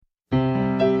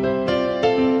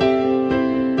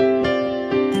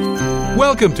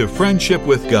Welcome to Friendship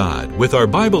with God with our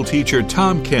Bible teacher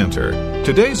Tom Cantor.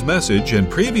 Today's message and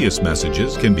previous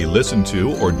messages can be listened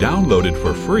to or downloaded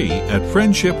for free at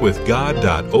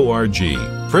friendshipwithgod.org.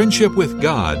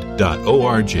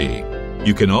 friendshipwithgod.org.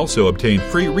 You can also obtain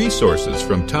free resources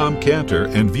from Tom Cantor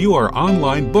and view our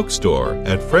online bookstore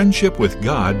at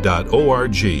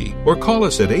friendshipwithgod.org or call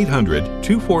us at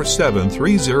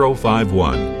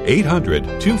 800-247-3051,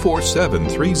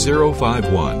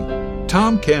 800-247-3051.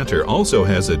 Tom Cantor also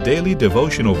has a daily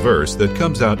devotional verse that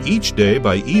comes out each day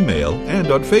by email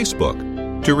and on Facebook.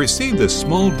 To receive this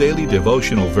small daily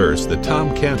devotional verse that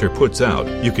Tom Cantor puts out,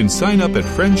 you can sign up at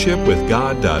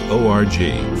friendshipwithgod.org,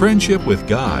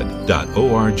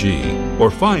 friendshipwithgod.org, or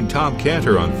find Tom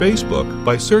Cantor on Facebook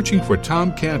by searching for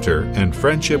Tom Cantor and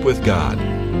Friendship with God.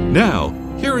 Now,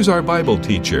 here is our Bible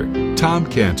teacher, Tom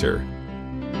Cantor.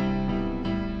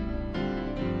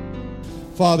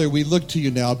 Father, we look to you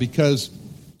now because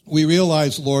we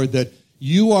realize, Lord, that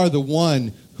you are the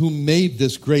one who made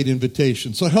this great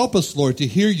invitation. So help us, Lord, to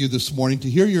hear you this morning, to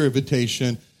hear your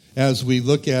invitation as we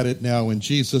look at it now in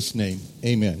Jesus' name.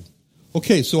 Amen.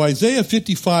 Okay, so Isaiah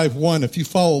 55:1, if you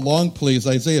follow along, please,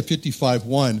 Isaiah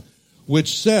 55:1,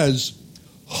 which says,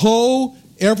 Ho,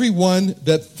 everyone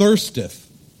that thirsteth,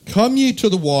 come ye to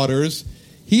the waters.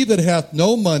 He that hath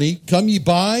no money, come ye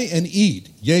buy and eat.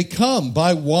 Yea, come,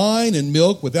 buy wine and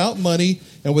milk without money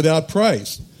and without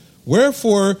price.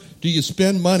 Wherefore do you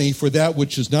spend money for that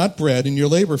which is not bread, and your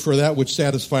labor for that which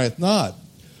satisfieth not?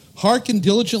 Hearken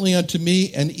diligently unto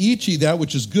me, and eat ye that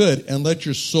which is good, and let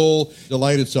your soul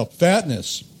delight itself.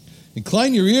 Fatness.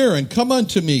 Incline your ear, and come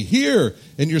unto me. Hear,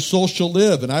 and your soul shall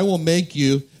live, and I will make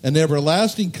you an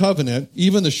everlasting covenant,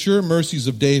 even the sure mercies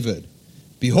of David.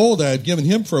 Behold, I have given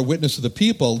him for a witness of the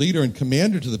people, a leader and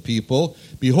commander to the people.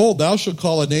 Behold, thou shalt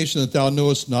call a nation that thou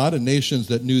knowest not, and nations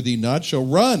that knew thee not shall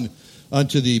run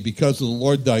unto thee because of the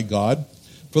Lord thy God.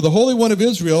 For the Holy One of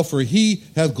Israel, for he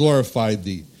hath glorified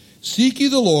thee. Seek ye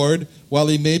the Lord while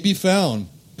he may be found.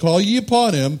 Call ye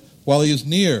upon him while he is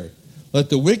near.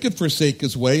 Let the wicked forsake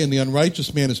his way, and the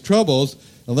unrighteous man his troubles,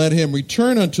 and let him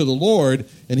return unto the Lord,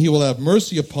 and he will have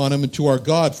mercy upon him, and to our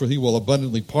God, for he will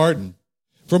abundantly pardon.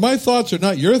 For my thoughts are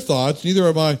not your thoughts, neither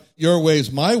are your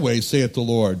ways my ways, saith the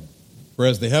Lord. For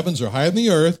as the heavens are higher than the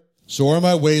earth, so are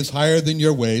my ways higher than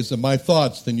your ways, and my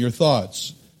thoughts than your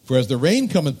thoughts. For as the rain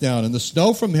cometh down, and the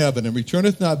snow from heaven, and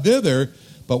returneth not thither,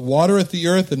 but watereth the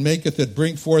earth, and maketh it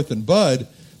bring forth and bud,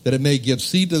 that it may give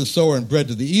seed to the sower and bread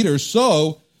to the eater,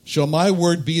 so shall my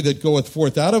word be that goeth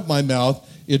forth out of my mouth.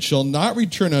 It shall not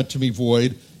return unto me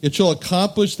void. It shall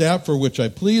accomplish that for which I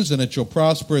please, and it shall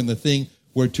prosper in the thing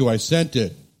whereto I sent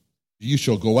it. You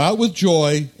shall go out with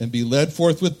joy and be led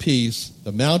forth with peace.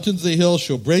 The mountains, the hills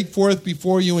shall break forth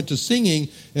before you into singing,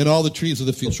 and all the trees of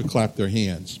the field shall clap their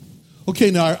hands. Okay,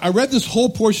 now I read this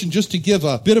whole portion just to give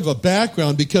a bit of a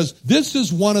background because this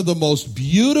is one of the most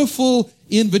beautiful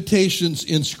invitations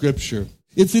in Scripture.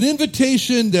 It's an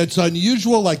invitation that's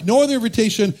unusual, like no other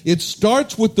invitation. It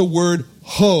starts with the word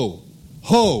ho,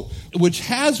 which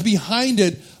has behind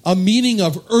it a meaning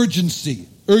of urgency.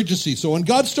 So when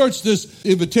God starts this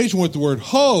invitation with the word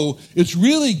ho, it's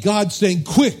really God saying,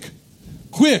 quick,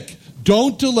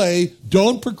 don't delay,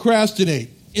 don't procrastinate.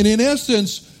 And in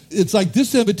essence, it's like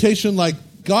this invitation, like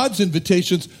God's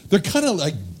invitations, they're kind of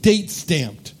like date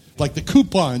stamped, like the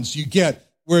coupons you get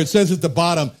where it says at the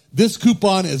bottom, this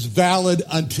coupon is valid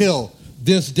until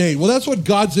this date. Well, that's what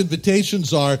God's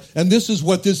invitations are, and this is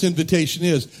what this invitation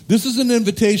is. This is an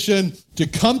invitation to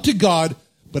come to God,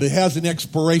 but it has an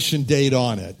expiration date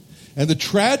on it. And the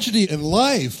tragedy in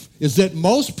life is that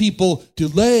most people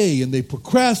delay and they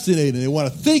procrastinate and they want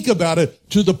to think about it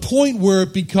to the point where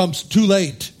it becomes too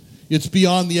late. It's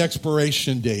beyond the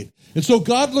expiration date. And so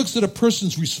God looks at a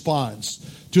person's response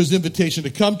to his invitation to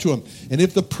come to him. And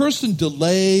if the person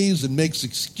delays and makes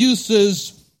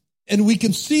excuses, and we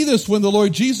can see this when the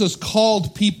Lord Jesus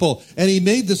called people, and he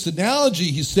made this analogy.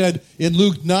 He said in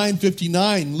Luke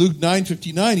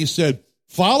 9:59, he said,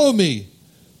 follow me.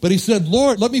 But he said,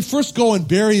 Lord, let me first go and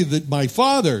bury my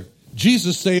father.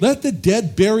 Jesus said, let the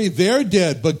dead bury their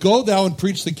dead, but go thou and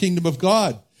preach the kingdom of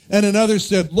God. And another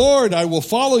said, Lord, I will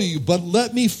follow you, but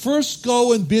let me first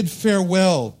go and bid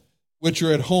farewell, which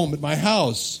are at home at my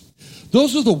house.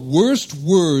 Those are the worst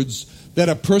words that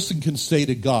a person can say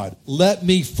to God. Let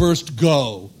me first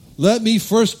go. Let me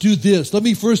first do this. Let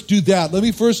me first do that. Let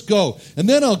me first go, and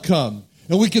then I'll come.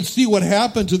 And we can see what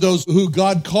happened to those who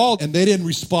God called and they didn't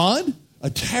respond. A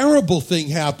terrible thing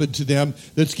happened to them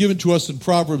that's given to us in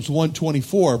Proverbs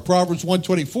 1:24. Proverbs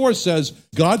 1:24 says,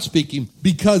 God speaking,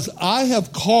 because I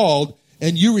have called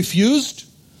and you refused,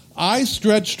 I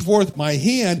stretched forth my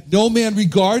hand, no man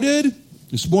regarded.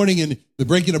 This morning in the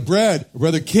breaking of bread,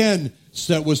 Brother Ken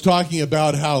was talking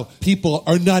about how people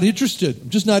are not interested. I'm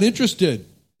just not interested.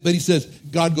 But he says,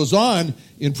 God goes on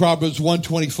in Proverbs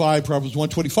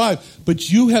 125,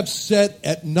 but you have set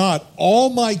at naught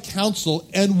all my counsel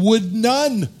and would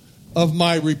none of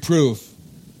my reproof.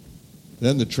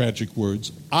 Then the tragic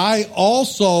words, I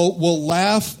also will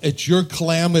laugh at your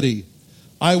calamity.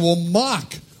 I will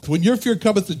mock. When your fear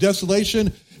cometh to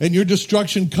desolation and your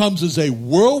destruction comes as a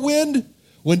whirlwind,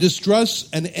 when distress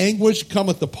and anguish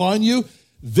cometh upon you,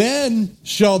 then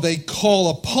shall they call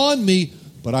upon me,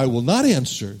 but I will not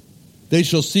answer. They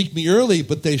shall seek me early,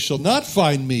 but they shall not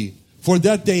find me. For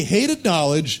that they hated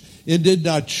knowledge and did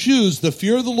not choose the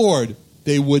fear of the Lord.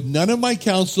 They would none of my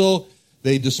counsel.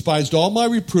 They despised all my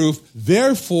reproof.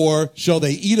 Therefore shall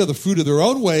they eat of the fruit of their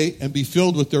own way and be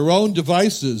filled with their own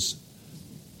devices.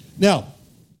 Now,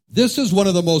 this is one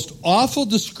of the most awful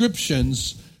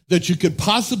descriptions that you could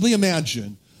possibly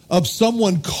imagine of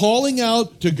someone calling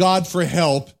out to God for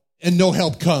help and no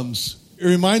help comes. It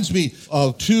reminds me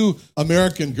of two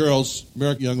American girls,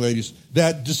 American young ladies,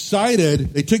 that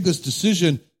decided, they took this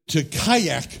decision to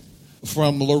kayak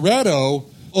from Loretto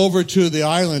over to the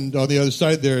island on the other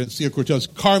side there in Sea of Cortez,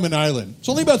 Carmen Island. It's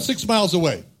only about 6 miles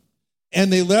away.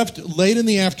 And they left late in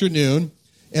the afternoon,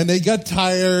 and they got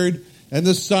tired, and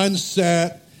the sun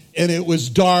set, and it was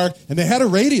dark, and they had a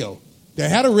radio. They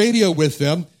had a radio with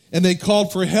them, and they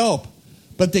called for help.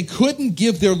 But they couldn't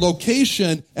give their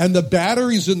location, and the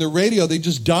batteries in the radio, they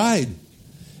just died.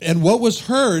 And what was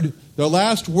heard, their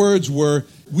last words were,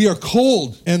 we are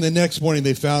cold. And the next morning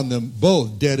they found them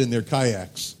both dead in their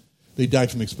kayaks. They died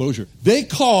from exposure. They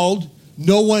called,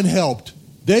 no one helped.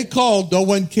 They called, no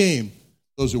one came.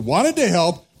 Those who wanted to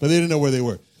help, but they didn't know where they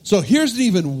were. So here's an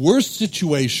even worse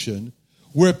situation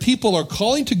where people are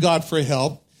calling to God for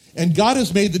help, and God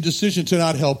has made the decision to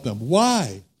not help them.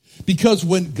 Why? Because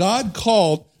when God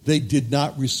called, they did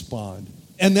not respond.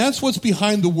 And that's what's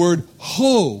behind the word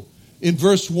ho in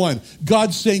verse 1.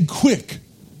 God saying, quick,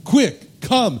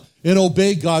 come and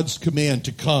obey God's command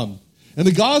to come. And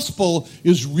the gospel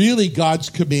is really God's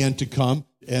command to come.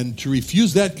 And to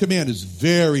refuse that command is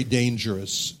very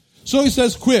dangerous. So he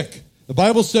says, quick. The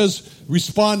Bible says,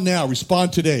 respond now,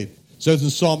 respond today. It says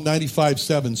in Psalm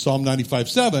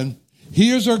 95:7,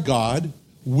 here's our God.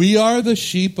 We are the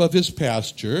sheep of his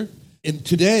pasture. And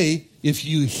today, if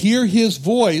you hear his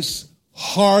voice,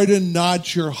 harden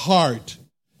not your heart,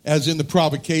 as in the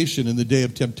provocation in the day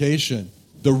of temptation.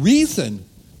 The reason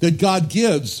that God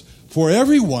gives for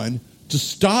everyone to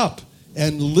stop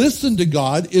and listen to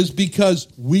God is because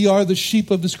we are the sheep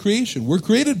of his creation. We're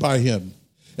created by him.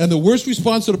 And the worst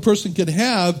response that a person can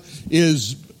have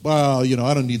is, well,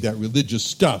 I don't need that religious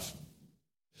stuff.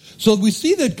 So we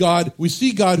see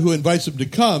God who invites him to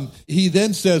come. He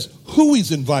then says who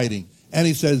he's inviting. And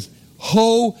he says,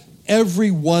 ho,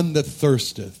 everyone that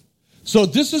thirsteth. So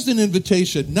this is an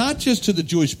invitation not just to the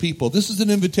Jewish people. This is an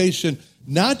invitation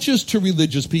not just to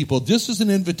religious people. This is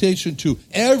an invitation to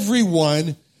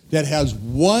everyone that has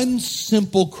one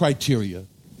simple criteria.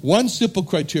 One simple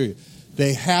criteria.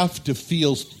 They have to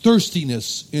feel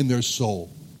thirstiness in their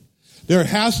soul. There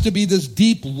has to be this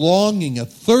deep longing, a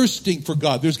thirsting for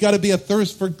God. There's got to be a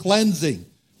thirst for cleansing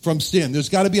from sin. There's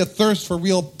got to be a thirst for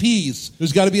real peace.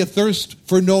 There's got to be a thirst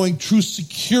for knowing true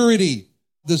security.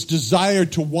 This desire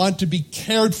to want to be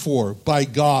cared for by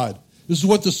God. This is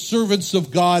what the servants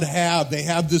of God have. They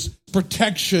have this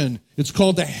protection. It's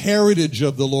called the heritage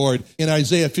of the Lord in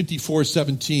Isaiah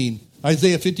 54:17.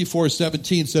 Isaiah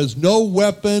 54:17 says, no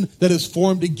weapon that is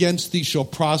formed against thee shall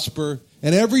prosper,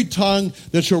 and every tongue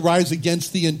that shall rise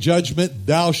against thee in judgment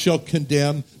thou shalt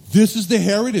condemn. This is the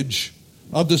heritage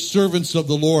of the servants of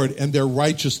the Lord, and their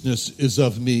righteousness is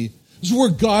of me. This is where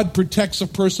God protects a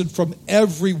person from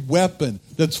every weapon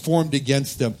that's formed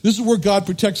against them. This is where God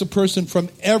protects a person from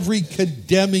every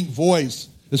condemning voice,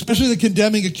 especially the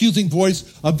condemning, accusing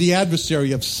voice of the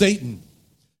adversary, of Satan,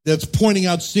 that's pointing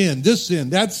out sin, this sin,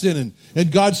 that sin.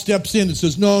 And God steps in and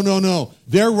says, no.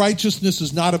 Their righteousness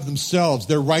is not of themselves.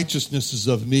 Their righteousness is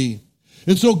of me.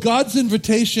 And so God's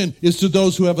invitation is to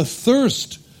those who have a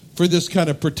thirst for this kind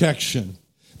of protection.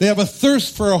 They have a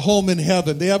thirst for a home in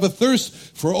heaven. They have a thirst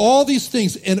for all these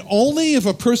things. And only if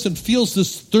a person feels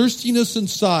this thirstiness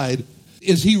inside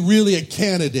is he really a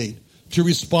candidate to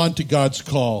respond to God's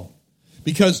call.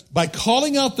 Because by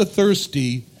calling out the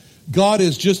thirsty, God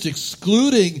is just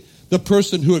excluding the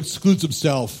person who excludes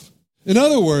himself. In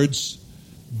other words,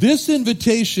 this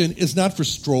invitation is not for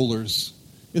strollers.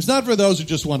 It's not for those who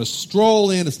just want to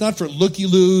stroll in. It's not for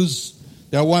looky-loos.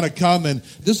 that want to come, and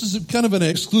this is kind of an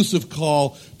exclusive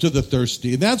call to the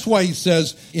thirsty. And that's why he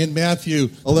says in Matthew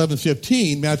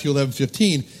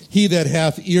 11:15, he that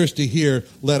hath ears to hear,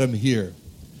 let him hear.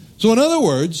 So in other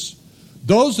words,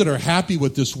 those that are happy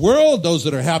with this world, those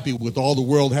that are happy with all the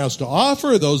world has to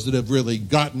offer, those that have really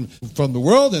gotten from the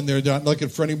world and they're not looking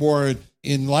for any more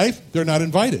in life, they're not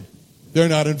invited. They're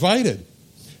not invited.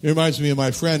 It reminds me of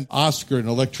my friend Oscar, an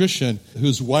electrician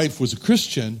whose wife was a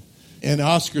Christian, and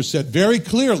Oscar said very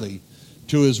clearly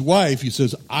to his wife, he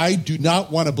says, I do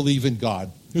not want to believe in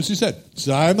God. Here's what he said. He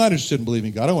said, I'm not interested in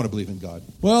believing God. I don't want to believe in God.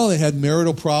 Well, they had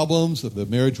marital problems. The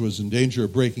marriage was in danger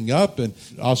of breaking up, and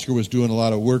Oscar was doing a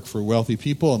lot of work for wealthy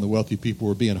people, and the wealthy people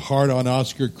were being hard on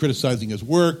Oscar, criticizing his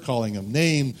work, calling him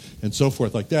names, and so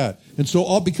forth like that. And so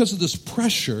all because of this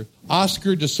pressure,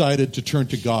 Oscar decided to turn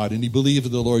to God, and he believed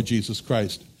in the Lord Jesus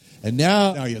Christ. And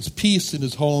now he has peace in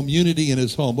his home, unity in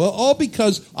his home. Well, all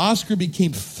because Oscar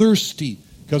became thirsty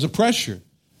because of pressure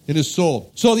in his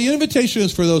soul. So the invitation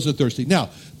is for those that are thirsty.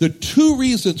 Now, the two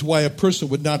reasons why a person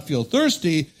would not feel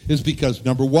thirsty is because,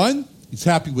 number one, he's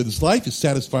happy with his life, he's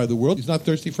satisfied with the world, he's not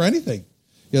thirsty for anything.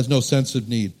 He has no sense of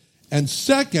need. And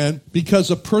second, because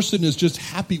a person is just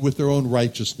happy with their own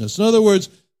righteousness. In other words,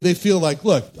 they feel like,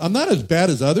 look, I'm not as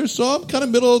bad as others, so I'm kind of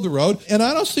middle of the road, and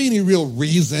I don't see any real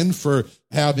reason for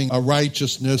having a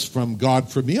righteousness from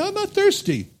God for me. I'm not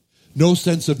thirsty. No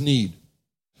sense of need.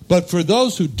 But for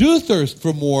those who do thirst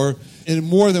for more, and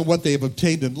more than what they have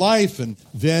obtained in life, and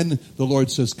then the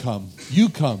Lord says, come, you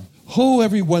come. Ho,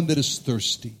 everyone that is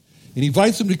thirsty. And he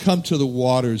invites them to come to the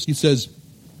waters. He says,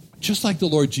 just like the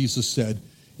Lord Jesus said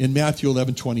in Matthew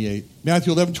 11:28.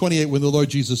 Matthew 11:28, when the Lord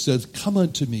Jesus says, come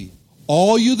unto me,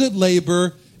 all you that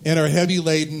labor and are heavy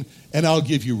laden, and I'll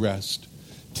give you rest.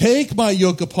 Take my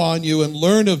yoke upon you and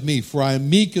learn of me, for I am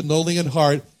meek and lowly in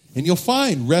heart, and you'll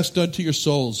find rest unto your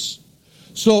souls.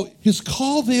 So his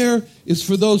call there is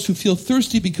for those who feel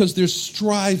thirsty because they're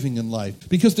striving in life,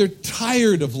 because they're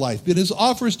tired of life. But his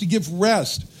offer is to give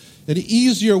rest, an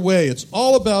easier way. It's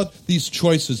all about these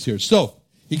choices here. So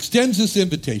he extends this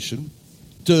invitation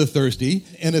to the thirsty,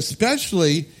 and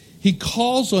especially he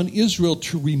calls on Israel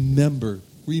to remember.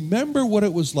 Remember what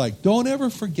it was like. Don't ever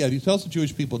forget. He tells the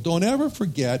Jewish people, don't ever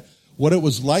forget what it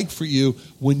was like for you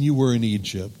when you were in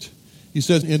Egypt. He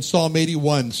says in Psalm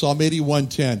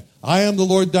 81:10, I am the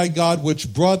Lord thy God,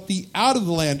 which brought thee out of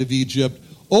the land of Egypt.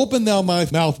 Open thou my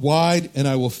mouth wide, and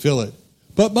I will fill it.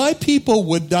 But my people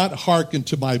would not hearken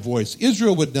to my voice.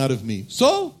 Israel would not of me.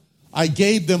 So I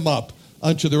gave them up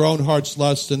unto their own heart's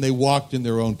lusts, and they walked in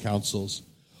their own counsels.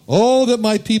 Oh, that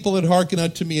my people had hearkened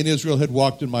unto me, and Israel had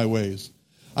walked in my ways.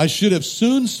 I should have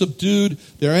soon subdued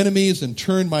their enemies and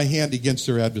turned my hand against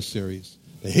their adversaries.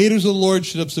 The haters of the Lord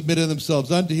should have submitted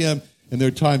themselves unto him, and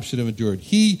their time should have endured.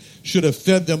 He should have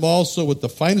fed them also with the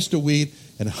finest of wheat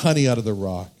and honey out of the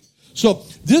rock. So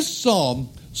this psalm,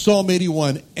 Psalm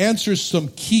 81, answers some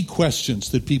key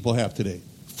questions that people have today.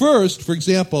 First, for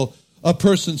example, a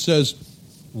person says,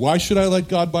 why should I let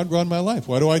God run my life?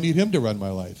 Why do I need him to run my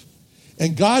life?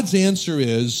 And God's answer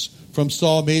is, from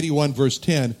Psalm 81, verse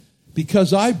 10,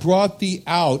 because I brought thee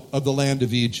out of the land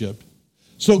of Egypt.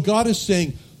 So God is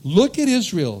saying, look at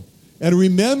Israel and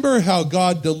remember how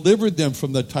God delivered them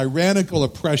from the tyrannical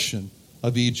oppression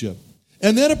of Egypt.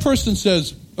 And then a person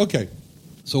says, okay,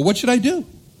 so what should I do?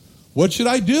 What should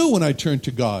I do when I turn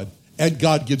to God? And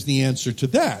God gives the answer to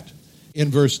that in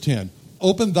verse 10.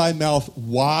 Open thy mouth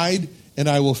wide and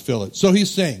I will fill it. So he's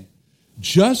saying,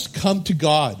 just come to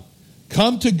God.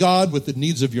 Come to God with the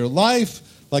needs of your life.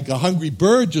 Like a hungry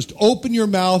bird, just open your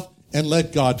mouth and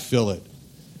let God fill it.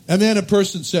 And then a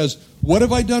person says, what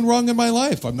have I done wrong in my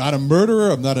life? I'm not a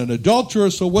murderer. I'm not an adulterer.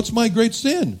 So what's my great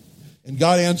sin? And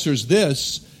God answers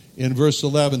this in verse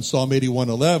 11, Psalm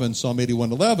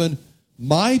 81:11.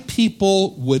 My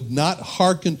people would not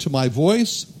hearken to my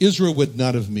voice. Israel would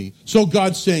not of me. So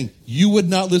God's saying, you would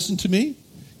not listen to me?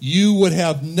 You would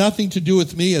have nothing to do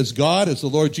with me as God, as the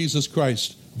Lord Jesus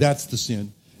Christ. That's the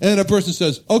sin. And then a person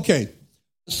says, okay,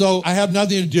 so I have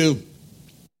nothing to do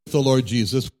with the Lord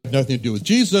Jesus. I have nothing to do with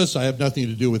Jesus. I have nothing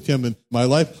to do with him in my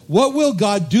life. What will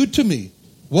God do to me?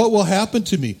 What will happen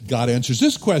to me? God answers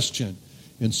this question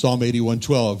in Psalm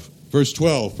 81:12. Verse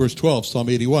 12, Psalm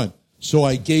 81. So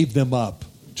I gave them up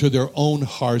to their own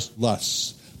heart's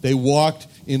lusts. They walked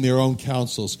in their own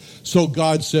counsels. So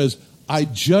God says, I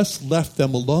just left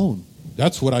them alone.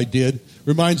 That's what I did.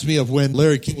 Reminds me of when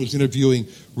Larry King was interviewing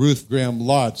Ruth Graham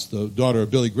Lotz, the daughter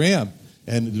of Billy Graham.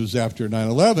 And it was after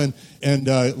 9/11. And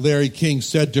Larry King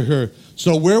said to her,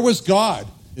 so where was God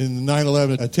in the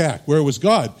 9/11 attack? Where was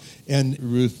God? And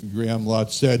Ruth Graham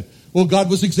Lotz said, Well, God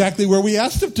was exactly where we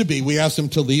asked him to be. We asked him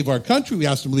to leave our country. We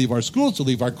asked him to leave our schools, to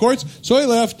leave our courts. So he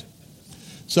left.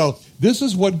 So this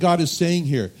is what God is saying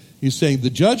here. He's saying the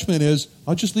judgment is,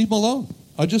 I'll just leave them alone.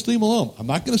 I'll just leave them alone. I'm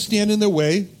not going to stand in their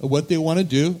way of what they want to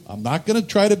do. I'm not going to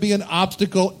try to be an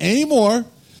obstacle anymore.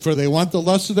 For they want the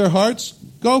lust of their hearts,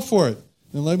 go for it.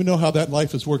 And let me know how that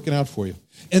life is working out for you.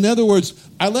 In other words,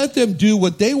 I let them do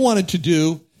what they wanted to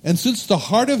do. And since the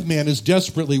heart of man is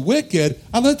desperately wicked,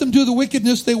 I let them do the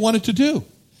wickedness they wanted to do.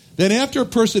 Then after a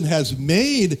person has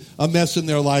made a mess in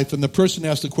their life and the person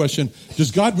asks the question, does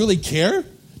God really care?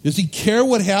 Does he care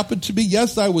what happened to me?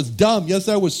 Yes, I was dumb. Yes,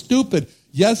 I was stupid.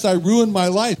 Yes, I ruined my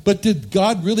life. But did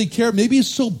God really care? Maybe he's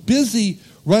so busy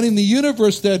running the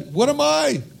universe that, what am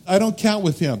I? I don't count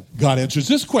with him. God answers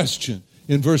this question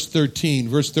in verse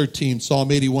 13,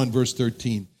 Psalm 81, verse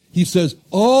 13. He says,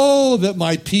 oh, that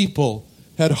my people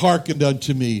had hearkened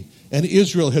unto me, and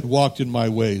Israel had walked in my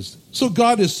ways. So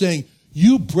God is saying,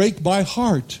 you break my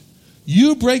heart.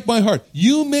 You break my heart.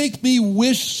 You make me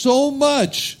wish so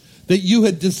much that you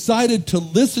had decided to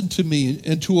listen to me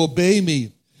and to obey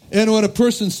me. And when a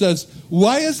person says,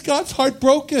 why is God's heart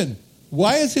broken?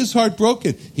 Why is his heart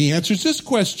broken? He answers this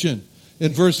question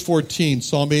in verse 14,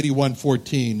 Psalm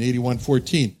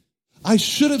 81:14. I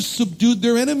should have subdued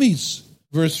their enemies.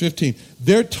 Verse 15,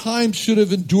 their time should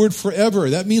have endured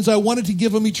forever. That means I wanted to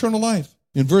give them eternal life.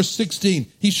 In verse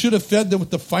 16, he should have fed them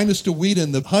with the finest of wheat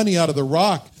and the honey out of the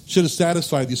rock should have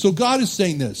satisfied you. So God is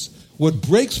saying this, what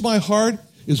breaks my heart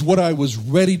is what I was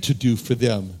ready to do for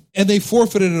them. And they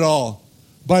forfeited it all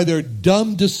by their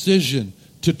dumb decision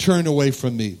to turn away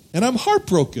from me. And I'm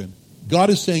heartbroken. God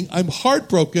is saying, I'm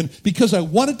heartbroken because I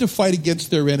wanted to fight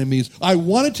against their enemies. I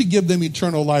wanted to give them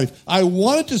eternal life. I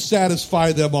wanted to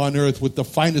satisfy them on earth with the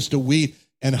finest of wheat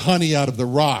and honey out of the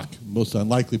rock. Most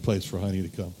unlikely place for honey to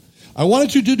come. I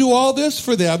wanted you to do all this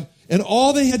for them, and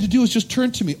all they had to do was just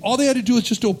turn to me. All they had to do was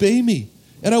just obey me.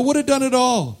 And I would have done it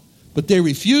all. But they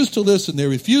refused to listen. They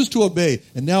refused to obey.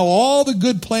 And now all the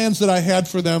good plans that I had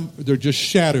for them, they're just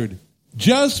shattered.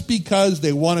 Just because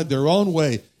they wanted their own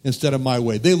way instead of my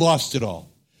way. They lost it all.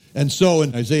 And so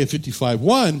in Isaiah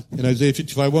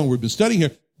 55:1, we've been studying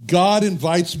here, God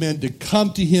invites men to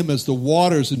come to him as the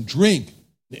waters and drink.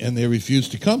 And they refuse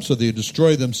to come, so they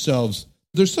destroy themselves.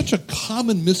 There's such a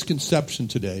common misconception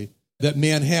today that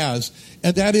man has,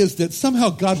 and that is that somehow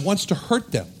God wants to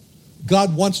hurt them.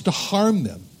 God wants to harm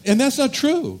them. And that's not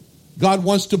true. God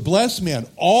wants to bless man.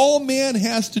 All man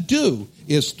has to do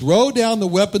is throw down the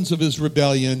weapons of his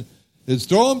rebellion, is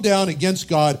throw them down against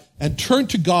God and turn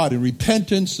to God in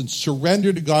repentance and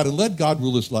surrender to God and let God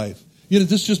rule his life. You know,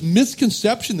 this just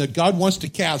misconception that God wants to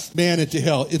cast man into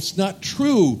hell. It's not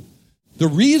true. The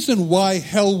reason why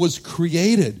hell was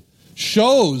created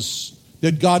shows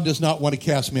that God does not want to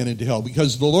cast man into hell,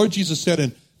 because the Lord Jesus said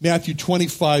in Matthew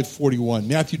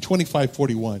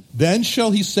 25:41, then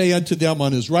shall he say unto them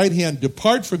on his right hand,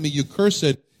 depart from me, you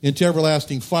cursed, into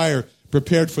everlasting fire,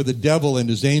 prepared for the devil and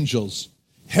his angels.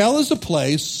 Hell is a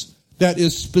place that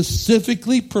is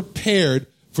specifically prepared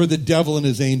for the devil and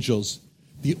his angels.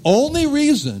 The only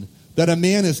reason that a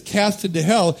man is cast into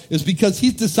hell is because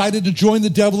he's decided to join the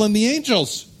devil and the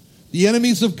angels, the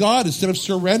enemies of God, instead of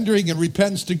surrendering in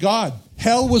repentance to God.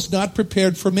 Hell was not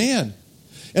prepared for man.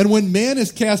 And when man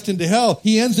is cast into hell,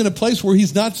 he ends in a place where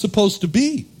he's not supposed to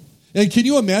be. And can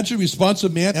you imagine the response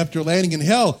of man after landing in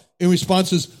hell? In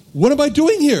response is, what am I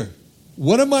doing here?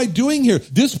 What am I doing here?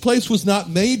 This place was not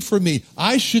made for me.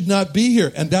 I should not be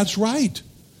here. And that's right.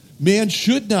 Man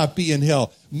should not be in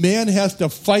hell. Man has to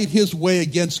fight his way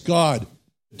against God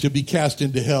to be cast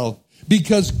into hell.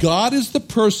 Because God is the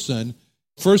person,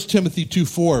 1 Timothy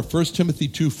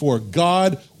 2:4,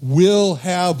 God will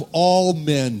have all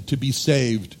men to be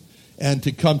saved and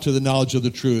to come to the knowledge of the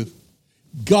truth.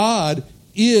 God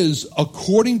is,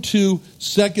 according to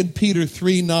 2 Peter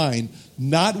 3:9,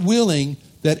 not willing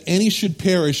that any should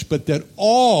perish, but that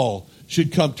all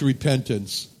should come to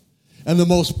repentance. And the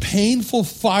most painful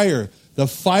fire, the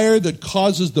fire that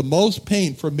causes the most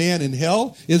pain for man in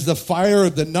hell, is the fire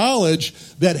of the knowledge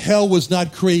that hell was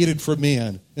not created for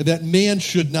man, and that man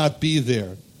should not be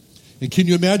there. And can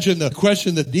you imagine the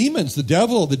question that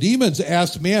the demons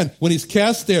asked man when he's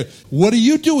cast there, what are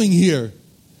you doing here?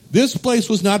 This place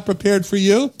was not prepared for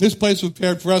you. This place was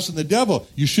prepared for us and the devil.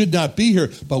 You should not be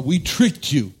here, but we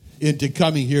tricked you into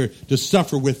coming here to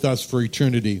suffer with us for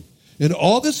eternity. And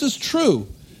all this is true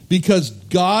because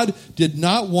God did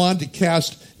not want to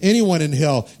cast anyone in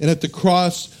hell. And at the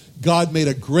cross, God made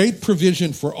a great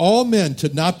provision for all men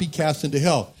to not be cast into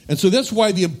hell. And so that's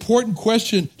why the important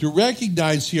question to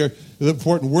recognize here, the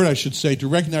important word I should say, to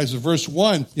recognize in verse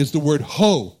 1 is the word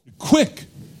ho, quick.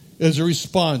 as a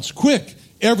response. Quick,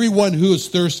 everyone who is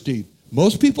thirsty.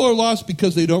 Most people are lost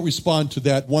because they don't respond to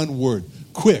that one word,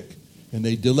 quick. And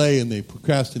they delay and they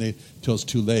procrastinate until it's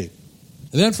too late.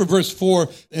 And then for verse 4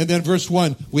 and then verse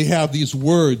 1, we have these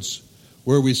words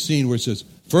where we've seen where it says,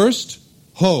 first,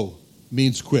 ho,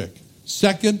 means quick.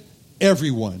 Second,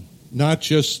 everyone. Not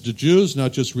just the Jews,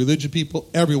 not just religious people.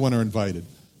 Everyone are invited.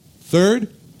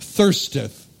 Third,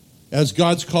 thirsteth, as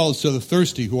God's calls to the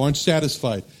thirsty who aren't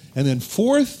satisfied. And then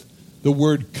fourth, the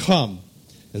word come,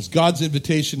 as God's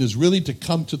invitation is really to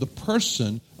come to the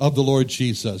person of the Lord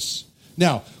Jesus.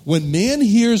 Now, when man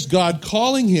hears God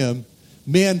calling him,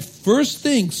 man first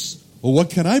thinks, well,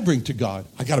 what can I bring to God?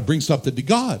 I got to bring something to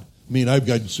God. I mean, I've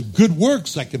got some good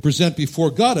works I can present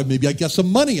before God. And maybe I got some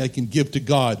money I can give to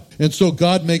God. And so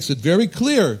God makes it very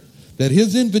clear that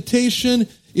his invitation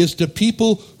is to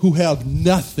people who have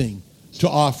nothing to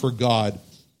offer God.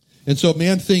 And so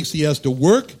man thinks he has to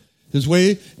work his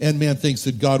way, and man thinks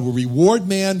that God will reward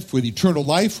man for the eternal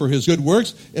life for his good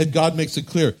works, and God makes it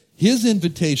clear. His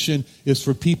invitation is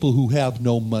for people who have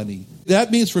no money.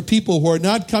 That means for people who are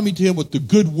not coming to him with the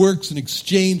good works in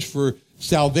exchange for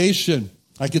salvation.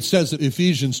 Like it says in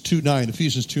Ephesians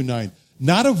 2:9,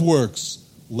 not of works,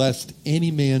 lest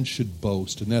any man should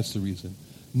boast. And that's the reason.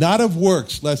 Not of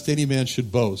works, lest any man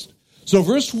should boast. So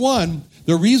verse 1,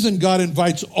 the reason God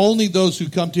invites only those who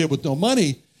come to him with no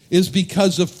money is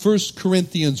because of 1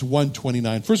 Corinthians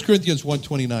 1:29. 1 Corinthians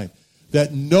 1:29,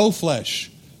 that no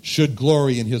flesh should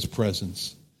glory in his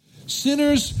presence.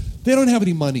 Sinners, they don't have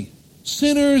any money.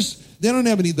 Sinners, they don't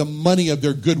have any of the money of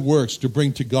their good works to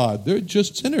bring to God. They're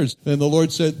just sinners. And the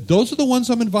Lord said, those are the ones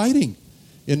I'm inviting.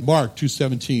 In Mark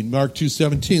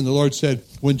 2:17, the Lord said,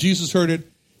 when Jesus heard it,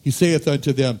 he saith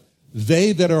unto them,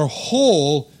 they that are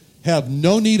whole have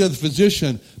no need of the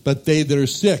physician, but they that are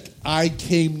sick. I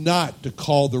came not to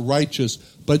call the righteous,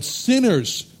 but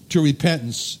sinners to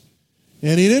repentance.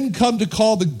 And he didn't come to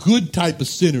call the good type of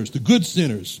sinners, the good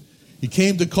sinners. He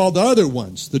came to call the other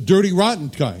ones, the dirty, rotten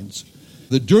kinds.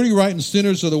 The dirty, rotten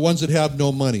sinners are the ones that have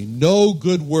no money, no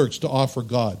good works to offer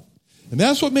God. And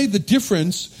that's what made the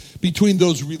difference between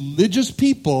those religious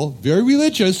people, very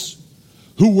religious,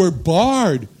 who were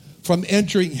barred from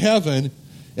entering heaven.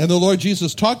 And the Lord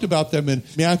Jesus talked about them in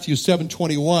Matthew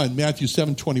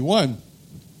 7:21,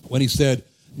 when he said,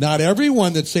 not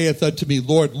everyone that saith unto me,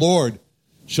 Lord, Lord,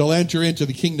 shall enter into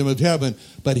the kingdom of heaven,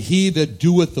 but he that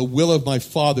doeth the will of my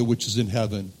Father which is in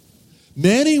heaven.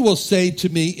 Many will say to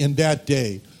me in that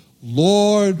day,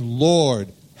 Lord, Lord,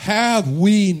 have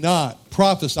we not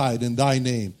prophesied in thy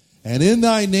name, and in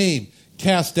thy name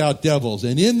cast out devils,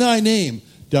 and in thy name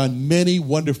done many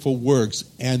wonderful works?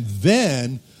 And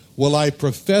then will I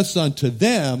profess unto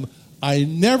them, I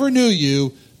never knew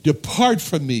you, depart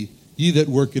from me, ye that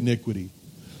work iniquity.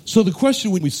 So the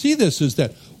question when we see this is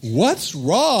that, what's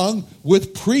wrong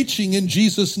with preaching in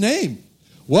Jesus' name?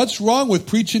 What's wrong with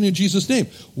preaching in Jesus' name?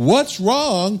 What's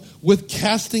wrong with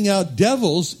casting out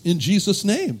devils in Jesus'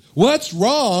 name? What's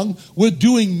wrong with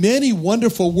doing many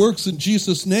wonderful works in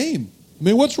Jesus' name? I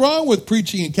mean, what's wrong with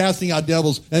preaching and casting out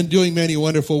devils and doing many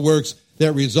wonderful works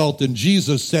that result in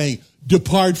Jesus saying,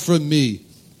 depart from me,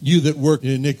 you that work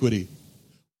in iniquity?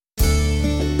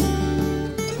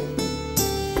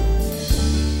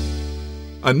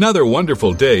 Another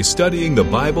wonderful day studying the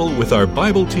Bible with our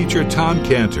Bible teacher Tom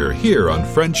Cantor here on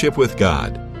Friendship with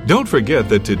God. Don't forget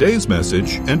that today's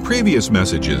message and previous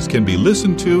messages can be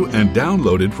listened to and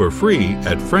downloaded for free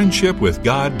at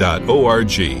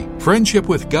friendshipwithgod.org.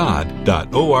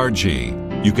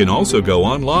 friendshipwithgod.org. You can also go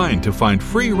online to find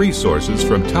free resources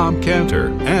from Tom Cantor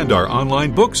and our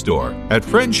online bookstore at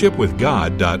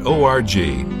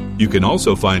friendshipwithgod.org. You can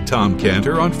also find Tom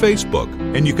Cantor on Facebook,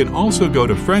 and you can also go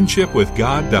to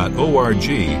friendshipwithgod.org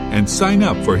and sign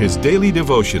up for his daily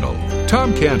devotional.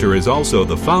 Tom Cantor is also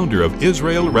the founder of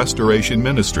Israel Restoration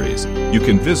Ministries. You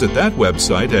can visit that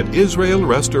website at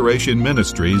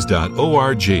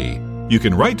israelrestorationministries.org. You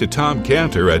can write to Tom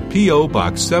Cantor at P.O.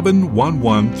 Box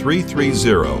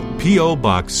 711330, P.O.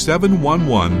 Box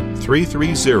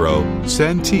 711330,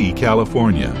 Santee,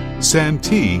 California.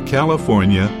 Santee,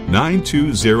 California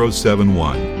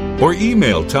 92071. Or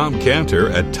email Tom Cantor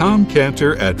at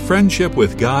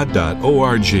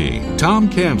tomcantor@friendshipwithgod.org. Tom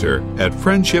Cantor at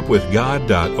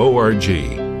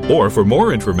friendshipwithgod.org. Or for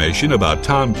more information about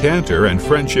Tom Cantor and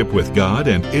Friendship with God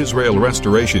and Israel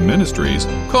Restoration Ministries,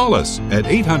 call us at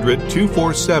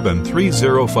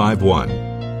 800-247-3051.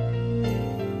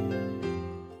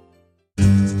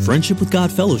 Friendship with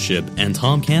God Fellowship and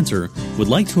Tom Cantor would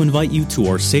like to invite you to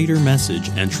our Seder message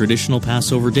and traditional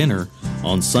Passover dinner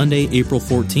on Sunday, April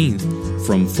 14th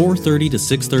from 4:30 to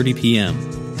 6:30 p.m.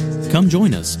 Come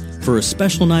join us for a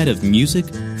special night of music,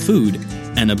 food,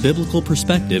 and a biblical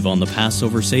perspective on the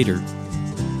Passover Seder.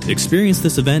 Experience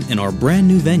this event in our brand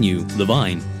new venue, The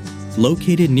Vine,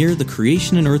 located near the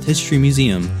Creation and Earth History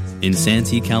Museum in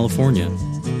Santee, California.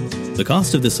 The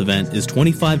cost of this event is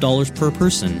 $25 per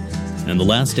person, and the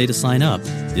last day to sign up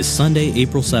is Sunday,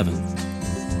 April 7th.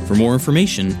 For more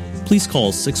information, please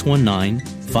call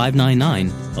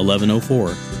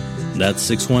 619-599-1104. That's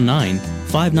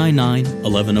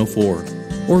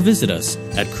 619-599-1104. Or visit us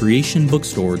at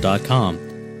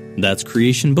creationbookstore.com. That's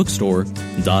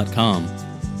creationbookstore.com.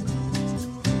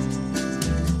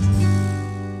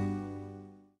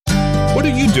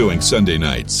 What are you doing Sunday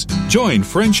nights? Join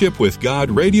Friendship with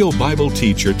God radio Bible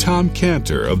teacher Tom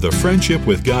Cantor of the Friendship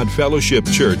with God Fellowship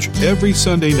Church every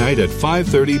Sunday night at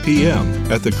 5:30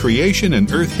 p.m. at the Creation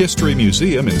and Earth History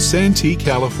Museum in Santee,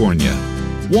 California.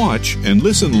 Watch and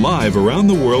listen live around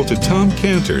the world to Tom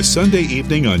Cantor Sunday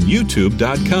evening on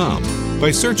YouTube.com by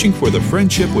searching for the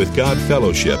Friendship with God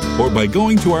Fellowship or by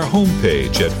going to our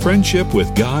homepage at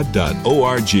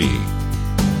friendshipwithgod.org.